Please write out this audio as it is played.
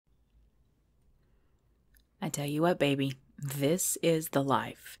I tell you what, baby, this is the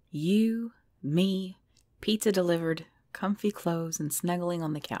life. You, me, pizza delivered, comfy clothes, and snuggling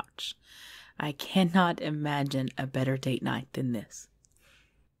on the couch. I cannot imagine a better date night than this.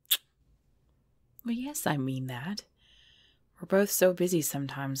 Well, yes, I mean that. We're both so busy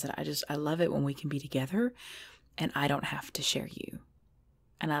sometimes that I love it when we can be together and I don't have to share you.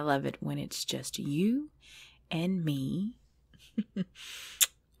 And I love it when it's just you and me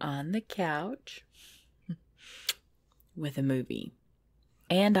on the couch with a movie.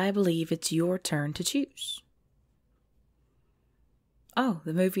 And I believe it's your turn to choose. Oh,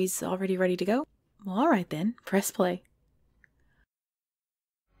 the movie's already ready to go? Well, all right then. Press play.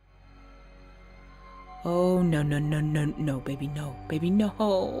 Oh, no, baby, no. Baby,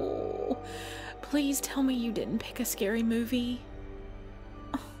 no. Please tell me you didn't pick a scary movie.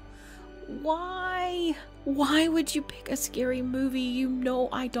 Why? Why would you pick a scary movie? You know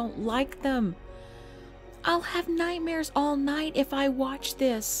I don't like them. I'll have nightmares all night if I watch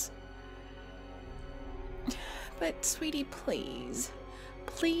this. But, sweetie, please.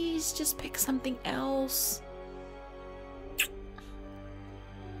 Please just pick something else.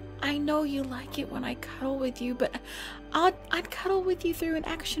 I know you like it when I cuddle with you, but I'd cuddle with you through an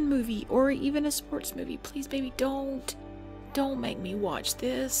action movie or even a sports movie. Please, baby, don't make me watch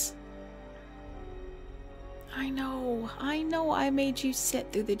this. I know I made you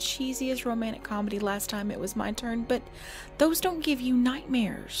sit through the cheesiest romantic comedy last time it was my turn, but those don't give you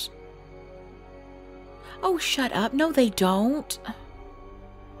nightmares. Oh, shut up. No, they don't.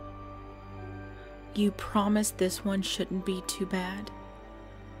 You promised this one shouldn't be too bad?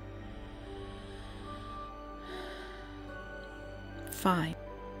 Fine.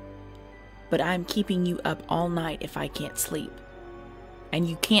 But I'm keeping you up all night if I can't sleep. And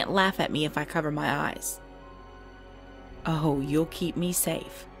you can't laugh at me if I cover my eyes. Oh, you'll keep me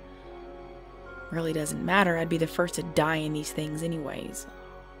safe. Really doesn't matter. I'd be the first to die in these things anyways.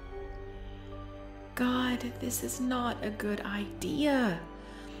 God, this is not a good idea.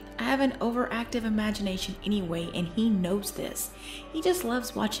 I have an overactive imagination anyway, and he knows this. He just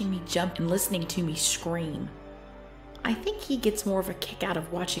loves watching me jump and listening to me scream. I think he gets more of a kick out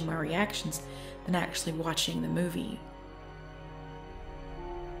of watching my reactions than actually watching the movie.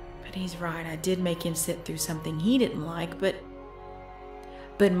 But he's right, I did make him sit through something he didn't like, but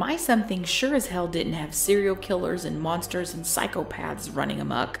my something sure as hell didn't have serial killers and monsters and psychopaths running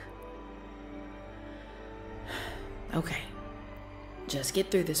amok. Okay, just get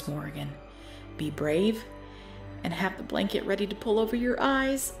through this, Morrigan. Be brave and have the blanket ready to pull over your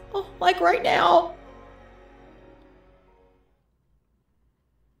eyes. Oh, like right now.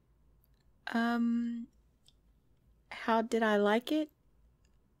 How did I like it?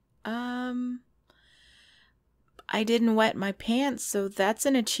 I didn't wet my pants, so that's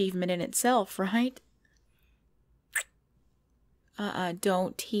an achievement in itself, right?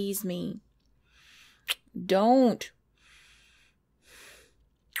 Don't tease me. Don't.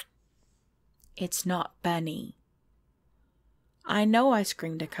 It's not funny. I know I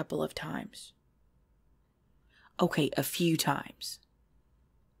screamed a couple of times. Okay, a few times.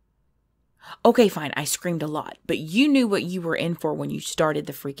 Okay, fine, I screamed a lot, but you knew what you were in for when you started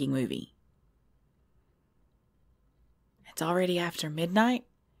the freaking movie. It's already after midnight?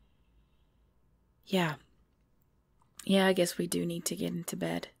 Yeah, I guess we do need to get into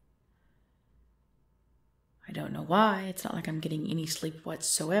bed. I don't know why, it's not like I'm getting any sleep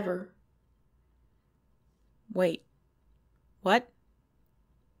whatsoever. Wait, what?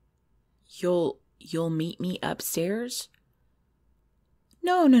 You'll meet me upstairs?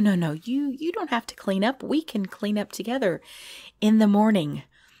 No. You don't have to clean up. We can clean up together in the morning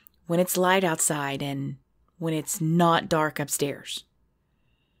when it's light outside and when it's not dark upstairs.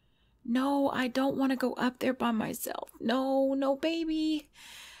 No, I don't want to go up there by myself. No, baby.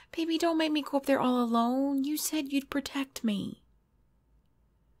 Baby, don't make me go up there all alone. You said you'd protect me.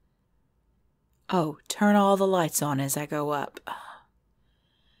 Oh, turn all the lights on as I go up.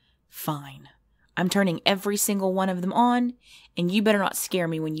 Fine. I'm turning every single one of them on, and you better not scare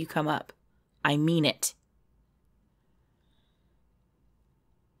me when you come up. I mean it.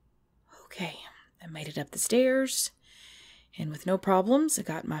 Okay, I made it up the stairs, and with no problems, I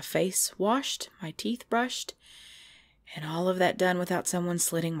got my face washed, my teeth brushed, and all of that done without someone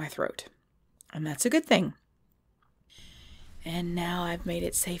slitting my throat. And that's a good thing. And now I've made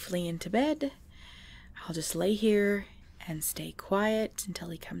it safely into bed. I'll just lay here and stay quiet until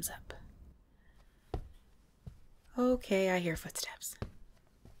he comes up. Okay, I hear footsteps.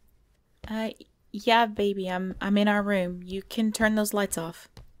 Yeah, baby, I'm in our room. You can turn those lights off.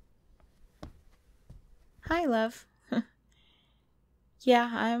 Hi, love.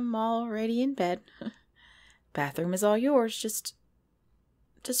 Yeah, I'm already in bed. Bathroom is all yours.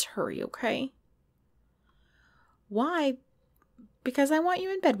 Just hurry, okay? Why? Because I want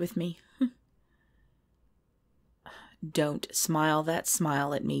you in bed with me. Don't smile that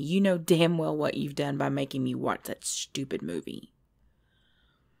smile at me. You know damn well what you've done by making me watch that stupid movie.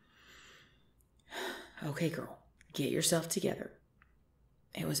 Okay, girl, get yourself together.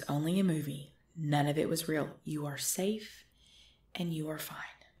 It was only a movie. None of it was real. You are safe and you are fine.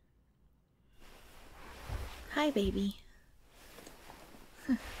 Hi, baby.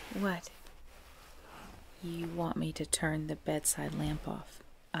 What? You want me to turn the bedside lamp off?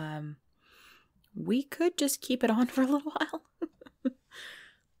 We could just keep it on for a little while.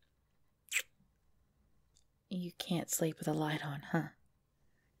 You can't sleep with a light on, huh?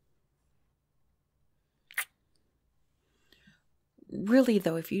 Really,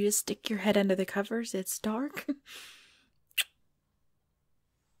 though, if you just stick your head under the covers, it's dark.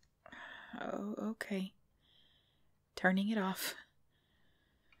 Oh, okay. Turning it off.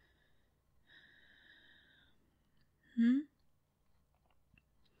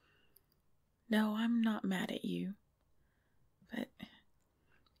 No, I'm not mad at you. But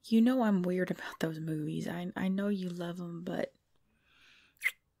you know I'm weird about those movies. I know you love them, but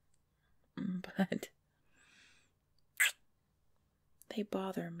they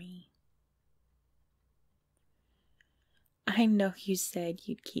bother me. I know you said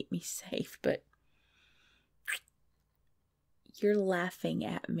you'd keep me safe, but you're laughing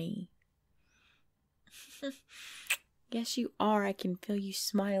at me. Yes, you are. I can feel you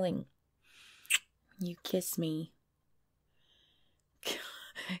smiling. You kiss me.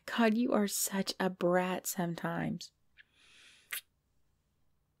 God, you are such a brat sometimes.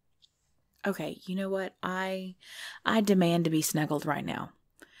 Okay, you know what? I demand to be snuggled right now.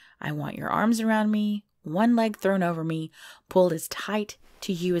 I want your arms around me, one leg thrown over me, pulled as tight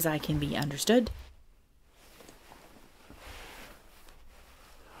to you as I can be. Understood?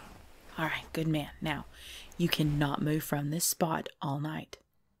 All right, good man. Now, you cannot move from this spot all night.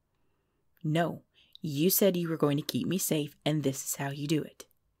 No, you said you were going to keep me safe, and this is how you do it.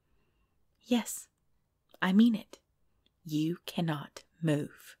 Yes, I mean it. You cannot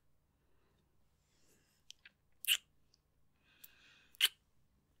move.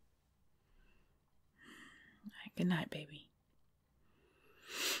 Good night, baby.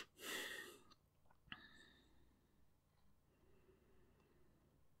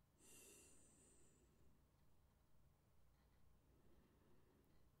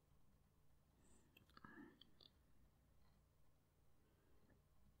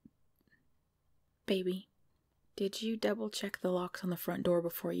 Baby, did you double check the locks on the front door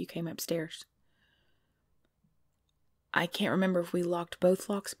before you came upstairs? I can't remember if we locked both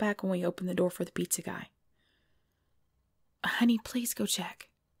locks back when we opened the door for the pizza guy. Honey, please go check.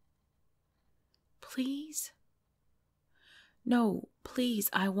 Please? No, please,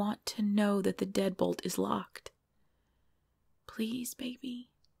 I want to know that the deadbolt is locked. Please, baby.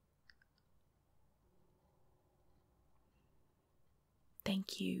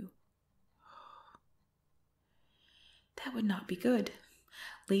 Thank you. That would not be good.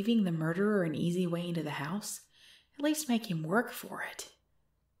 Leaving the murderer an easy way into the house? At least make him work for it.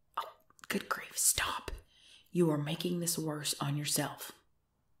 Oh, good grief, stop. You are making this worse on yourself.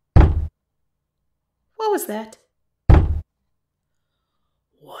 What was that?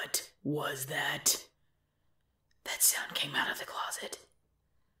 What was that? That sound came out of the closet.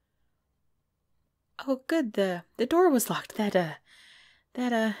 Oh, good. The door was locked. That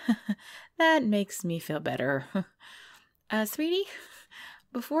makes me feel better. Sweetie,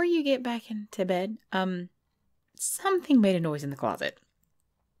 before you get back into bed, something made a noise in the closet.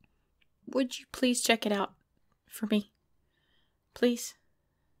 Would you please check it out for me? Please?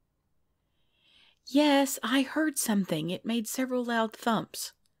 Yes, I heard something. It made several loud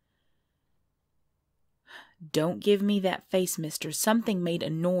thumps. Don't give me that face, mister. Something made a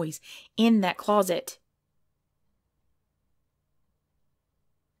noise in that closet.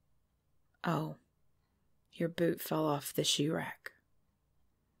 Oh, your boot fell off the shoe rack.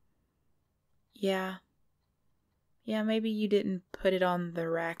 Yeah, maybe you didn't put it on the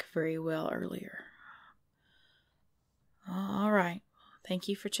rack very well earlier. All right. Thank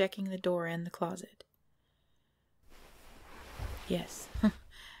you for checking the door and the closet. Yes.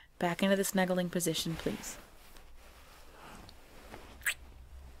 Back into the snuggling position, please.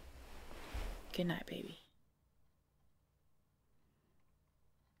 Good night, baby.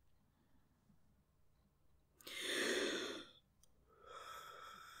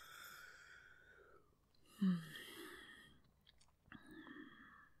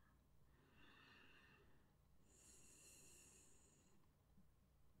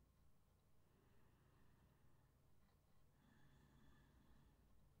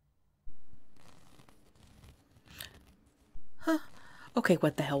 Okay,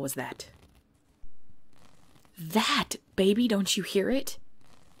 what the hell was that? That, baby, don't you hear it?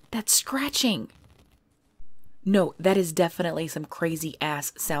 That's scratching. No, that is definitely some crazy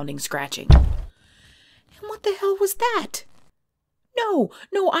ass sounding scratching. And what the hell was that? No,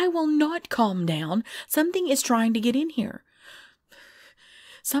 I will not calm down. Something is trying to get in here.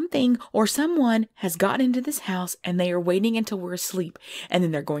 Something or someone has gotten into this house and they are waiting until we're asleep. And then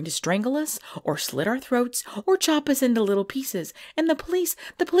they're going to strangle us or slit our throats or chop us into little pieces. And the police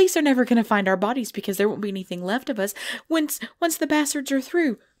are never going to find our bodies because there won't be anything left of us once the bastards are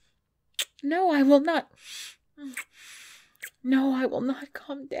through. No, I will not. No, I will not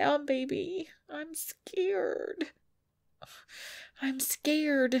calm down, baby. I'm scared. I'm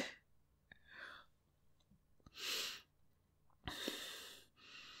scared.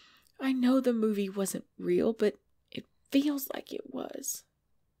 I know the movie wasn't real, but it feels like it was.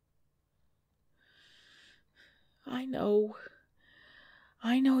 I know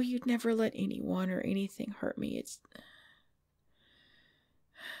you'd never let anyone or anything hurt me.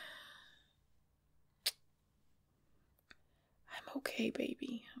 I'm okay,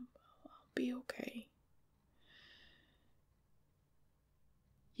 baby. I'll be okay.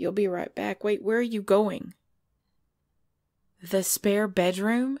 You'll be right back. Wait, where are you going? The spare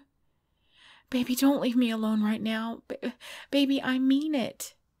bedroom? Baby, don't leave me alone right now. Baby, I mean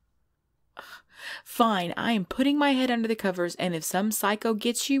it. Fine, I am putting my head under the covers, and if some psycho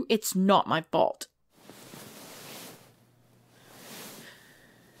gets you, it's not my fault.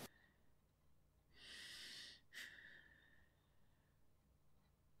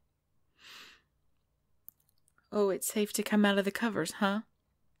 Oh, it's safe to come out of the covers, huh?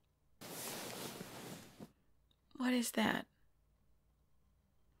 What is that?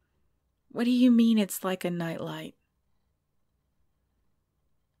 What do you mean it's like a nightlight?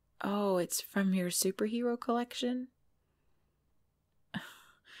 Oh, it's from your superhero collection?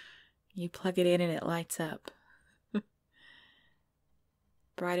 You plug it in and it lights up.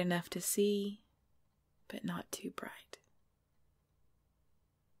 Bright enough to see, but not too bright.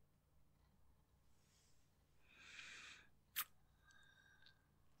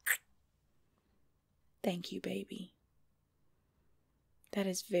 Thank you, baby. That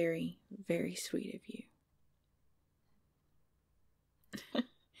is very, very sweet of you.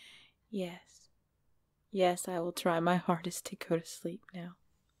 Yes. Yes, I will try my hardest to go to sleep now.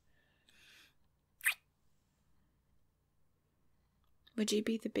 Would you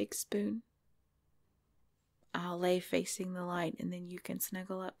be the big spoon? I'll lay facing the light and then you can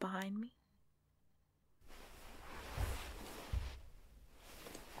snuggle up behind me.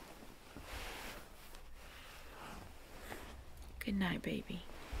 Good night, baby.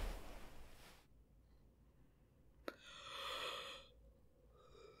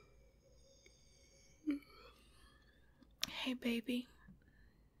 Hey, baby.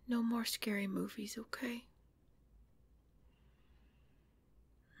 No more scary movies, okay?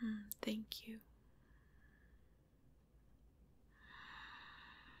 Thank you.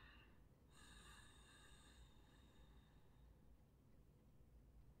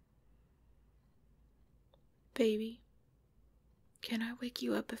 Baby, can I wake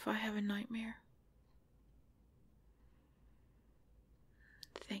you up if I have a nightmare?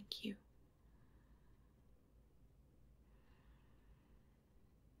 Thank you.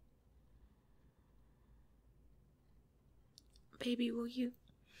 Baby, will you?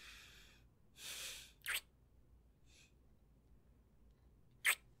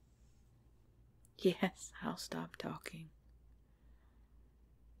 Yes, I'll stop talking.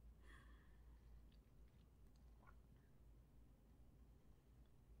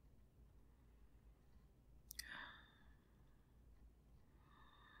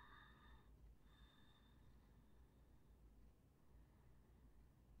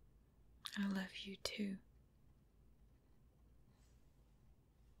 I love you too.